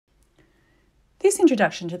This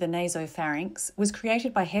introduction to the nasopharynx was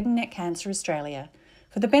created by Head and Neck Cancer Australia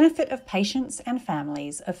for the benefit of patients and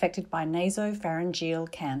families affected by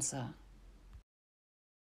nasopharyngeal cancer.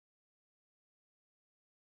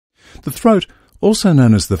 The throat, also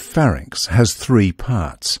known as the pharynx, has three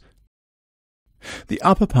parts. The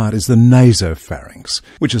upper part is the nasopharynx,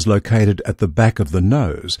 which is located at the back of the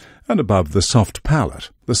nose and above the soft palate,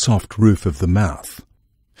 the soft roof of the mouth.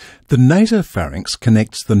 The nasopharynx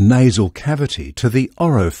connects the nasal cavity to the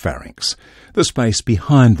oropharynx, the space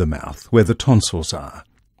behind the mouth where the tonsils are.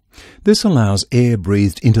 This allows air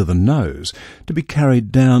breathed into the nose to be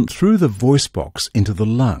carried down through the voice box into the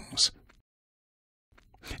lungs.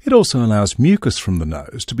 It also allows mucus from the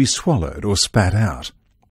nose to be swallowed or spat out.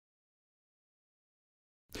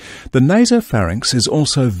 The nasopharynx is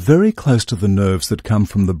also very close to the nerves that come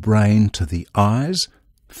from the brain to the eyes,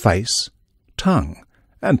 face, tongue,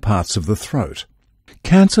 and parts of the throat.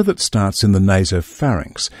 Cancer that starts in the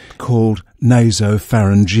nasopharynx, called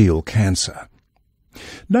nasopharyngeal cancer.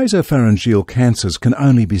 Nasopharyngeal cancers can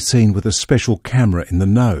only be seen with a special camera in the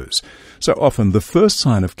nose, so often the first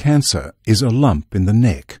sign of cancer is a lump in the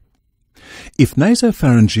neck. If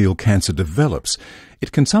nasopharyngeal cancer develops,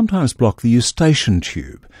 it can sometimes block the eustachian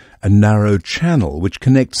tube, a narrow channel which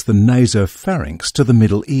connects the nasopharynx to the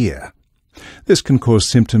middle ear. This can cause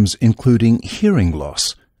symptoms including hearing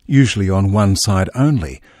loss, usually on one side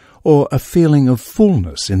only, or a feeling of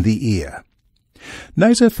fullness in the ear.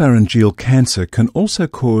 Nasopharyngeal cancer can also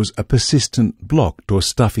cause a persistent blocked or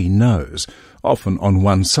stuffy nose, often on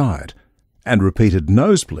one side, and repeated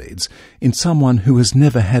nosebleeds in someone who has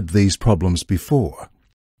never had these problems before.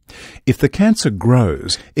 If the cancer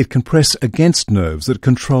grows, it can press against nerves that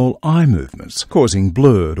control eye movements, causing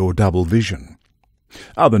blurred or double vision.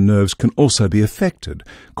 Other nerves can also be affected,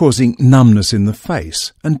 causing numbness in the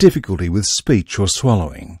face and difficulty with speech or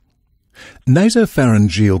swallowing.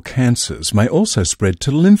 Nasopharyngeal cancers may also spread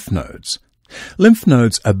to lymph nodes. Lymph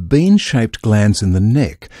nodes are bean-shaped glands in the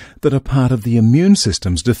neck that are part of the immune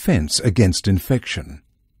system's defense against infection.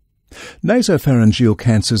 Nasopharyngeal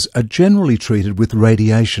cancers are generally treated with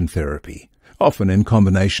radiation therapy, often in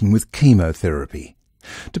combination with chemotherapy.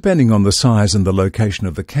 Depending on the size and the location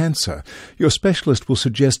of the cancer, your specialist will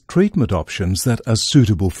suggest treatment options that are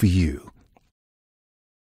suitable for you.